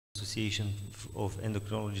Association of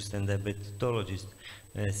Endocrinologists and Diabetologists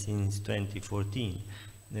since 2014.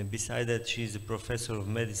 Besides that, she is a professor of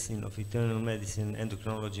medicine, of internal medicine,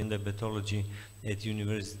 endocrinology and diabetology at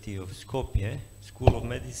University of Skopje, School of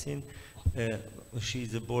Medicine. She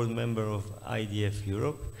is a board member of IDF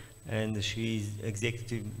Europe, and she is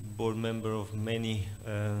executive board member of many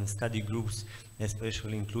study groups,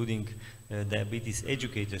 especially including diabetes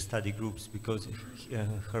educator study groups, because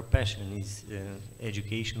her passion is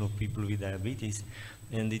education of people with diabetes.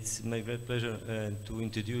 And it's my great pleasure to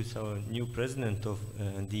introduce our new president of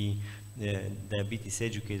the Diabetes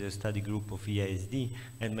Educator Study Group of AASD,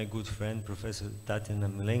 and my good friend, Professor Tatjana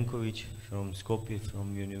Milenkovic from Skopje,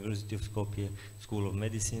 from University of Skopje, School of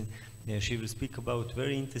Medicine. She will speak about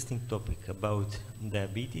very interesting topic about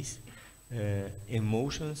diabetes,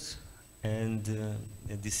 emotions, and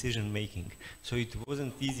decision making. So it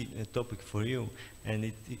wasn't easy topic for you, and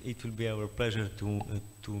it will be our pleasure to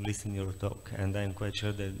listen your talk, and I'm quite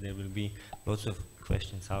sure that there will be lots of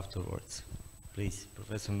questions afterwards. Please,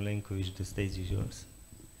 Professor Milenkovic, the stage is yours.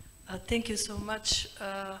 Thank you so much,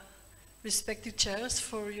 respected chairs,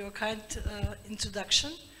 for your kind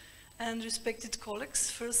introduction, and respected colleagues.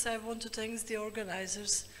 First, I want to thank the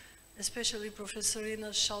organizers, especially Professor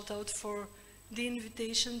Ina Schalthout, for the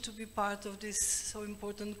invitation to be part of this so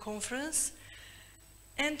important conference.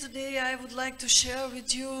 And today I would like to share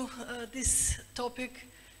with you this topic,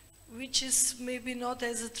 which is maybe not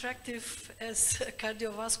as attractive as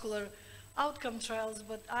cardiovascular outcome trials,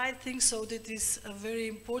 but I think so that is a very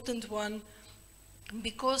important one,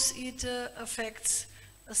 because it affects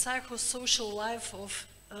a psychosocial life of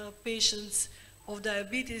patients of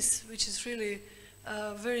diabetes, which is really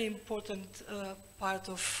a very important part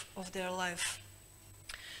of their life.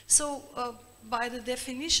 So, by the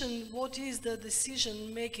definition, what is the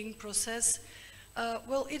decision-making process?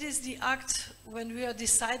 Well, it is the act when we are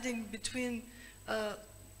deciding between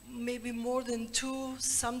maybe more than two,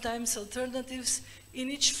 sometimes alternatives, in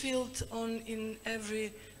each field, in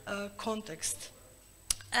every context.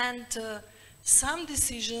 And some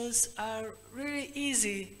decisions are really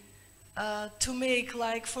easy to make,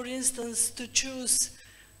 like, for instance, to choose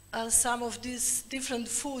some of these different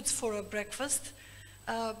foods for a breakfast,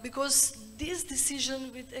 because this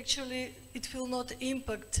decision it will not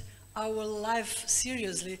impact our life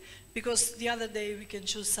seriously, because the other day we can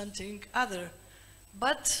choose something other.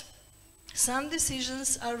 But some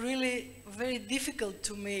decisions are really very difficult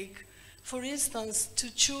to make. For instance, to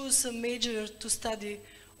choose a major to study,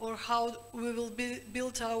 or how we will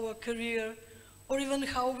build our career, or even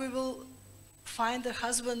how we will find a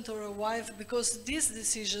husband or a wife, because these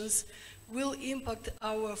decisions will impact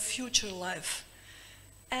our future life.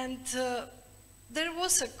 And there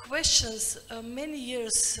was a question many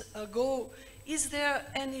years ago, is there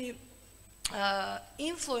any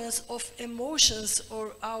influence of emotions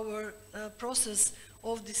or our process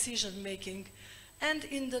of decision making? And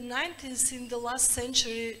in the 90s, in the last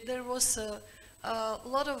century, there was a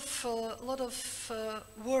lot of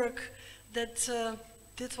work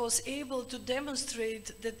that was able to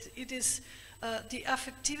demonstrate that it is the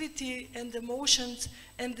affectivity and emotions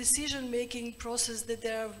and decision-making process that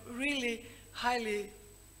they are really highly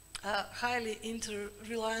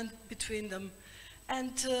interreliant between them.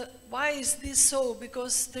 And why is this so?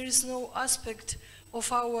 Because there is no aspect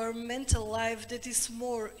of our mental life that is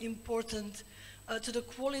more important to the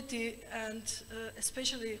quality and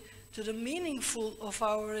especially to the meaningful of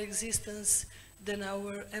our existence than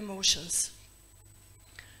our emotions.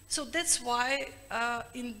 So that's why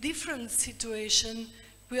in different situations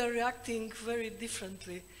we are reacting very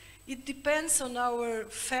differently. It depends on our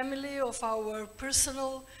family, of our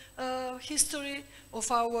personal history, of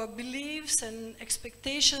our beliefs and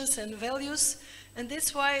expectations and values, and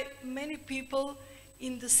that's why many people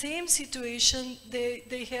in the same situation,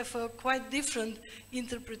 they have quite different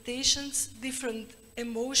interpretations, different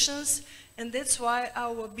emotions, and that's why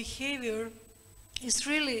our behavior is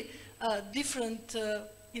really different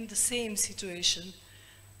in the same situation.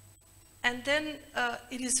 And then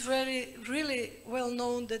it is really well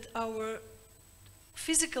known that our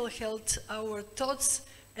physical health, our thoughts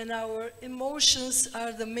and our emotions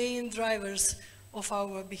are the main drivers of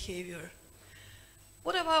our behavior.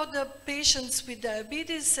 What about the patients with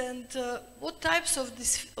diabetes, and what types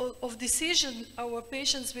of decision our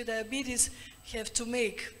patients with diabetes have to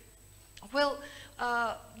make? Well,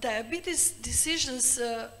 diabetes decisions,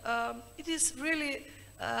 it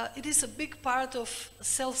is a big part of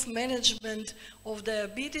self-management of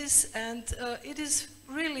diabetes, and it is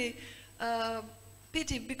really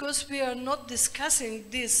pity because we are not discussing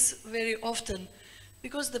this very often.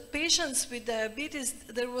 Because the patients with diabetes,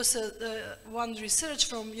 there was one research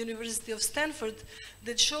from University of Stanford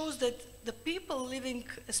that shows that the people living,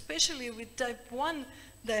 especially with type 1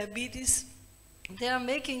 diabetes, they are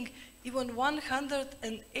making even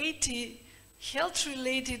 180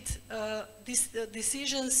 health-related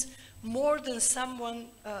decisions more than someone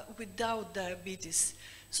without diabetes.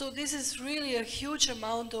 So this is really a huge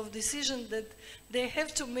amount of decision that they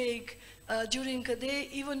have to make during a day,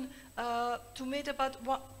 even to make about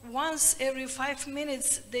once every 5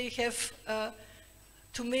 minutes they have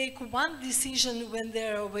to make one decision when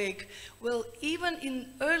they're awake. Well, even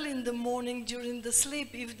early in the morning during the sleep,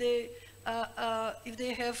 if they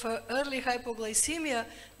have early hypoglycemia,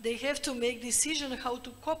 they have to make decision how to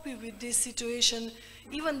cope with this situation,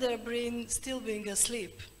 even their brain still being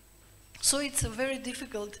asleep. So it's very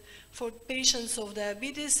difficult for patients of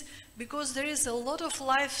diabetes because there is a lot of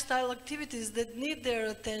lifestyle activities that need their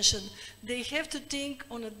attention. They have to think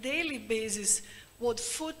on a daily basis what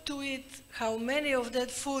food to eat, how many of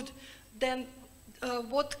that food, then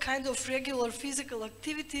what kind of regular physical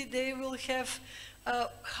activity they will have,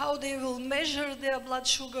 how they will measure their blood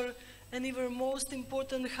sugar, and even most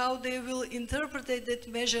important, how they will interpret that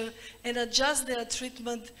measure and adjust their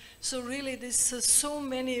treatment. So really, this is so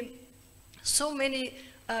many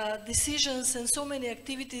decisions and so many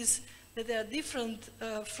activities that are different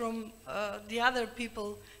from the other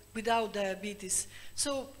people without diabetes.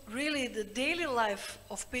 So really, the daily life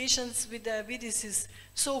of patients with diabetes is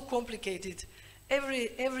so complicated. Every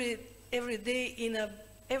day,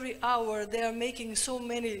 every hour, they are making so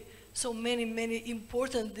many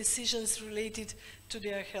important decisions related to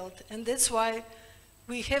their health. And that's why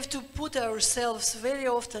we have to put ourselves very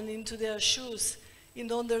often into their shoes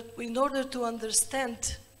in order to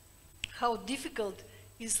understand how difficult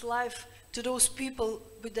is life to those people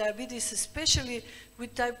with diabetes, especially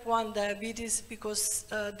with type 1 diabetes, because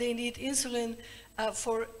they need insulin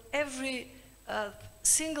for every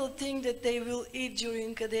single thing that they will eat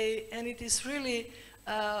during a day, and it is really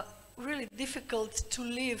difficult to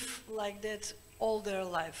live like that all their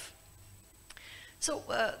life. So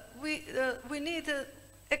we need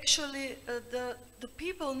actually the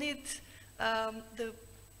people need the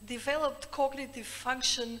developed cognitive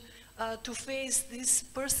function to face this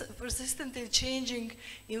persistently changing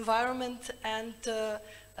environment, and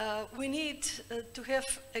we need to have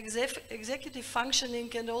executive functioning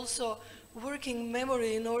and also working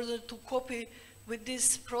memory in order to copy with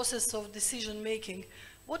this process of decision making.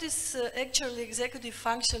 What is actually executive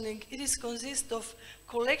functioning? It is consists of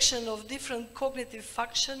collection of different cognitive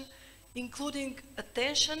function, including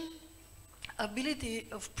attention, ability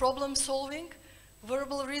of problem solving,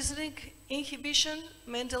 verbal reasoning, inhibition,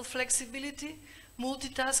 mental flexibility,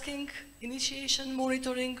 multitasking, initiation,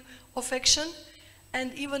 monitoring of action,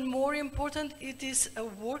 and even more important, it is a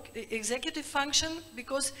executive function,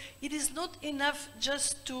 because it is not enough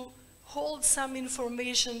just to hold some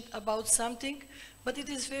information about something, but it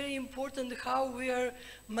is very important how we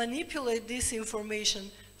manipulate this information.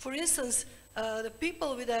 For instance, the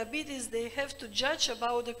people with diabetes, they have to judge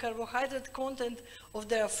about the carbohydrate content of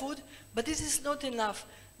their food, but this is not enough.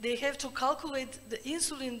 They have to calculate the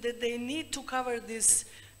insulin that they need to cover these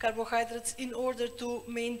carbohydrates in order to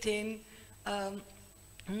maintain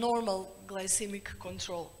normal glycemic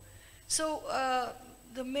control. So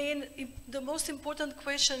the most important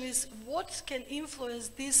question is what can influence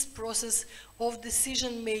this process of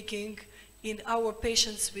decision making in our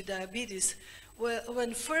patients with diabetes?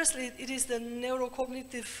 When firstly, it is the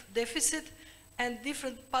neurocognitive deficit and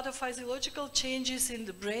different pathophysiological changes in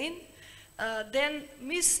the brain, then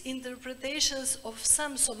misinterpretations of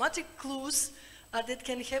some somatic clues that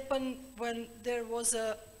can happen when there was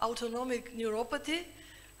an autonomic neuropathy,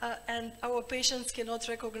 and our patients cannot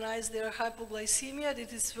recognize their hypoglycemia.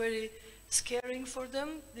 It is very scaring for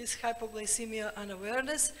them, this hypoglycemia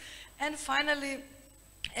unawareness. And finally,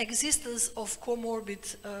 existence of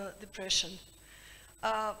comorbid depression.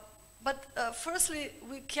 But firstly,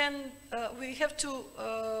 we have to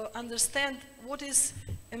understand what is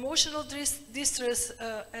emotional distress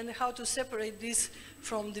and how to separate this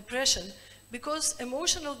from depression. Because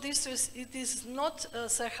emotional distress, it is not a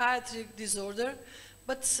psychiatric disorder,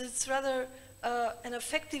 but it's rather an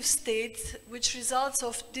affective state which results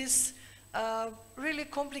of this really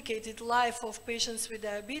complicated life of patients with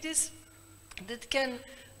diabetes that can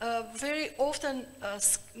very often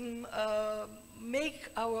make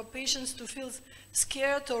our patients to feel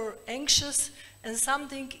scared or anxious, and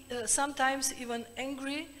sometimes even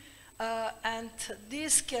angry, and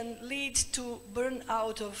this can lead to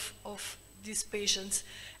burnout of these patients.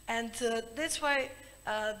 And that's why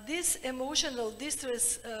this emotional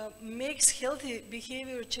distress makes healthy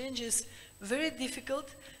behavior changes very difficult,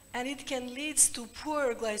 and it can lead to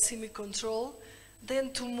poor glycemic control,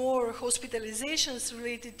 then to more hospitalizations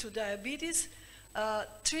related to diabetes,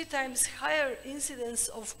 3 times higher incidence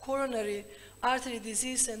of coronary artery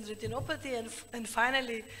disease and retinopathy, and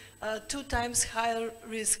finally 2 times higher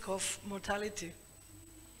risk of mortality.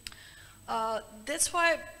 That's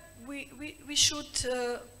why we should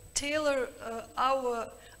tailor our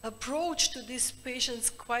approach to these patients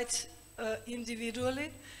quite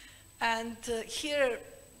individually, and here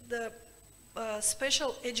the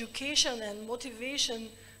special education and motivation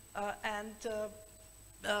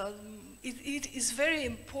it is very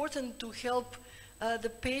important to help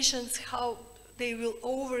the patients how they will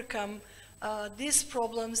overcome these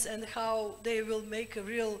problems and how they will make a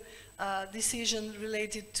real decision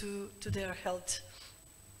related to their health.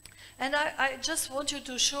 And I just want you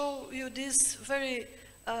to show you this very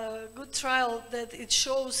good trial that it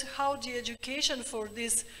shows how the education for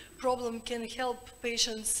this problem can help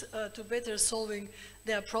patients to better solving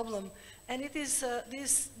their problem. And it is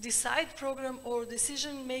this DECIDE program, or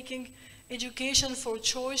decision-making education for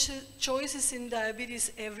choices in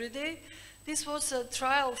diabetes every day. This was a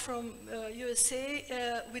trial from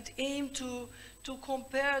USA with aim to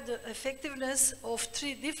compare the effectiveness of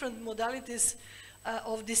 3 different modalities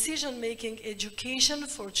of decision-making education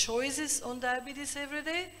for choices on diabetes every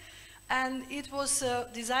day. And it was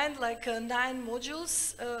designed like 9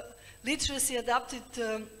 modules: literacy adapted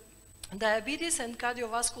diabetes and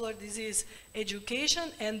cardiovascular disease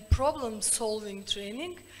education and problem-solving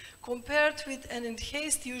training, compared with an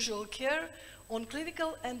enhanced usual care on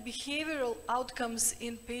clinical and behavioral outcomes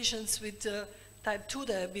in patients with type 2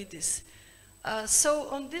 diabetes. So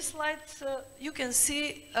on this slide, you can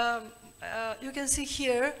see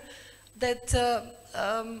here that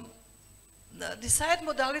DECIDE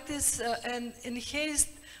modalities and enhanced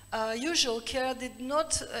usual care did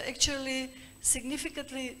not actually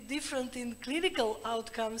significantly different in clinical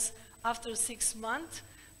outcomes after 6 months.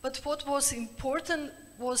 But what was important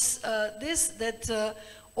was that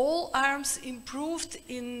all arms improved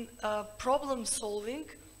in problem solving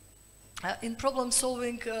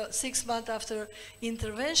 6 months after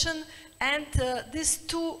intervention, and these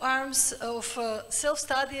 2 arms of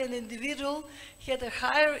self-study and individual had a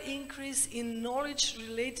higher increase in knowledge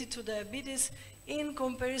related to diabetes in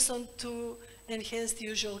comparison to enhanced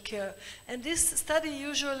usual care. And this study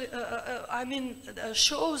usually,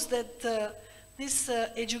 shows that this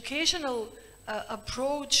educational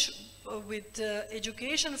approach with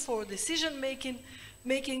education for decision making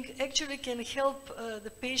actually can help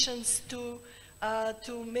the patients to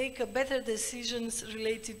make better decisions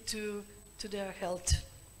related to their health.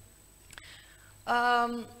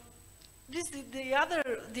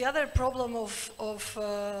 The other problem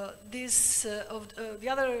the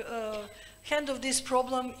other hand of this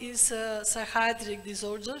problem is psychiatric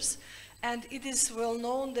disorders, and it is well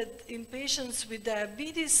known that in patients with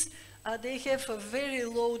diabetes they have a very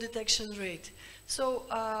low detection rate. So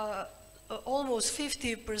almost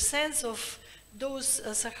 50% of those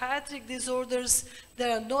psychiatric disorders, they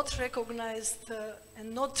are not recognized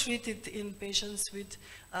and not treated in patients with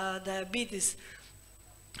diabetes.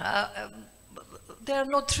 They are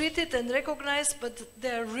not treated and recognized, but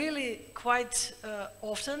they are really quite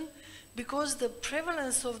often, because the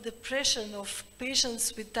prevalence of depression of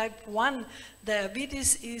patients with type 1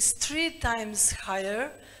 diabetes is 3 times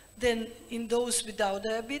higher than in those without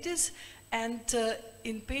diabetes, and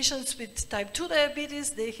in patients with type 2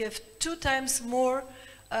 diabetes, they have 2 times more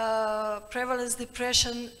prevalence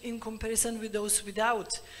depression in comparison with those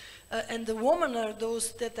without. And the women are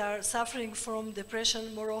those that are suffering from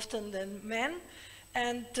depression more often than men.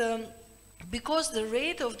 And because the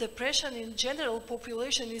rate of depression in general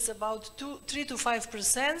population is about 3 to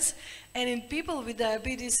 5%, and in people with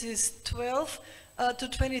diabetes is 12 to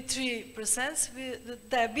 23%. The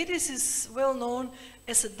diabetes is well known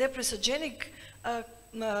as a depressogenic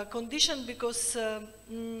condition, because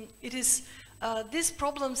it is these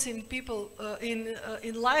problems in people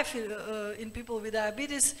in life in people with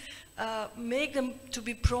diabetes make them to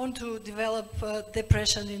be prone to develop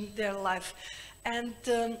depression in their life. And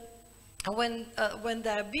when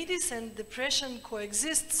diabetes and depression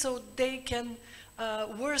coexist, so they can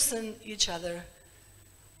worsen each other.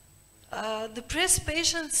 Depressed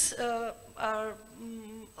patients are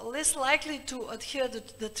less likely to adhere to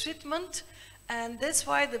the treatment, and that's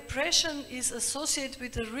why depression is associated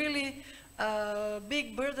with a really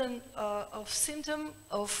big burden of symptom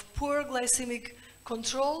of poor glycemic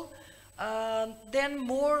control, then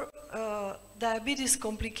more diabetes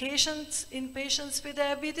complications in patients with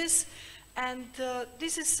diabetes, And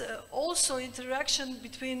this is also interaction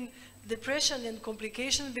between depression and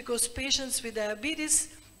complications, because patients with diabetes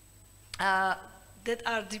that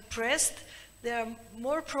are depressed, they are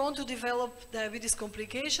more prone to develop diabetes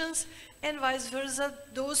complications, and vice versa,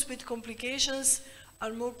 those with complications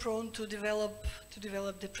are more prone to develop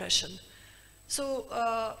depression. So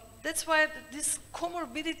that's why this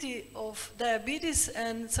comorbidity of diabetes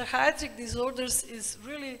and psychiatric disorders is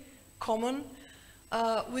really common,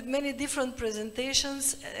 with many different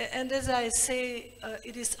presentations, and as I say,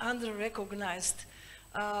 it is under-recognized.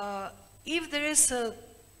 If there is a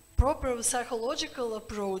proper psychological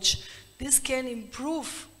approach, this can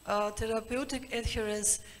improve therapeutic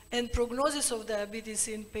adherence and prognosis of diabetes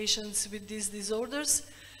in patients with these disorders.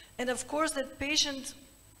 And of course, that patient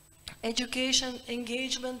education,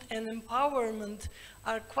 engagement, and empowerment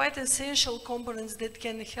are quite essential components that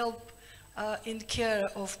can help in care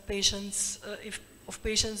of patients,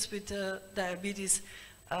 with diabetes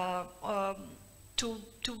to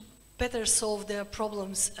better solve their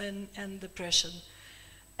problems and depression.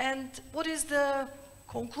 And what is the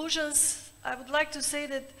conclusions? I would like to say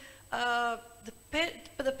that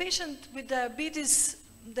the patient with diabetes,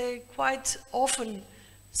 they quite often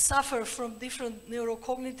suffer from different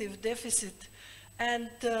neurocognitive deficit, and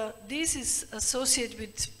this is associated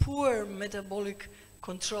with poor metabolic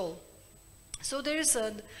control. So there is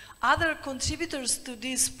other contributors to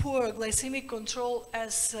this poor glycemic control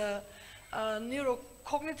as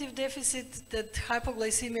neurocognitive deficit, that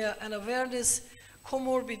hypoglycemia and awareness,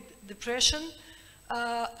 comorbid depression,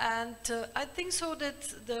 and I think so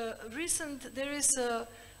that there is a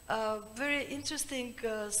very interesting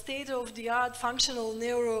state-of-the-art functional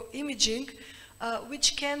neuroimaging,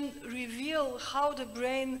 which can reveal how the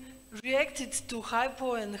brain reacted to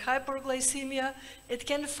hypo and hyperglycemia. It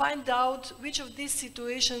can find out which of these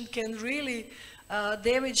situations can really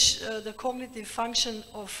damage the cognitive function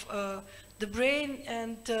of the brain,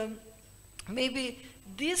 and maybe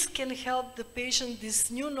this can help the patient. This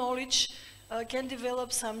new knowledge can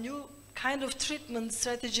develop some new kind of treatment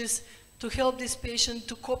strategies to help this patient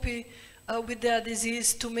to cope with their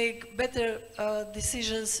disease, to make better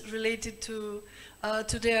decisions related to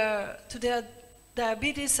their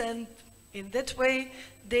diabetes, and in that way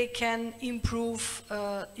they can improve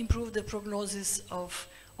the prognosis of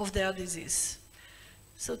their disease.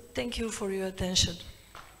 So thank you for your attention.